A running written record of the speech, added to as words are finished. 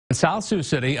In South Sioux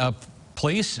City, a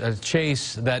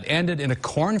chase that ended in a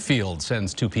cornfield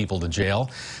sends 2 people to jail.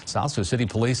 South Sioux City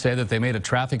police say that they made a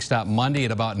traffic stop Monday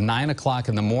at about 9 o'clock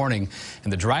in the morning,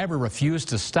 and the driver refused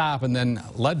to stop and then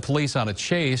led police on a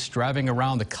chase, driving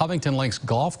around the Covington Lakes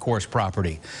golf course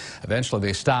property. Eventually,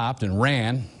 they stopped and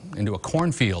ran into a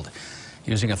cornfield.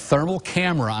 Using a thermal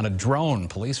camera on a drone,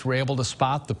 police were able to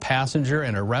spot the passenger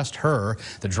and arrest her.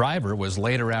 The driver was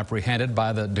later apprehended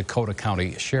by the Dakota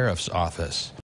County Sheriff's Office.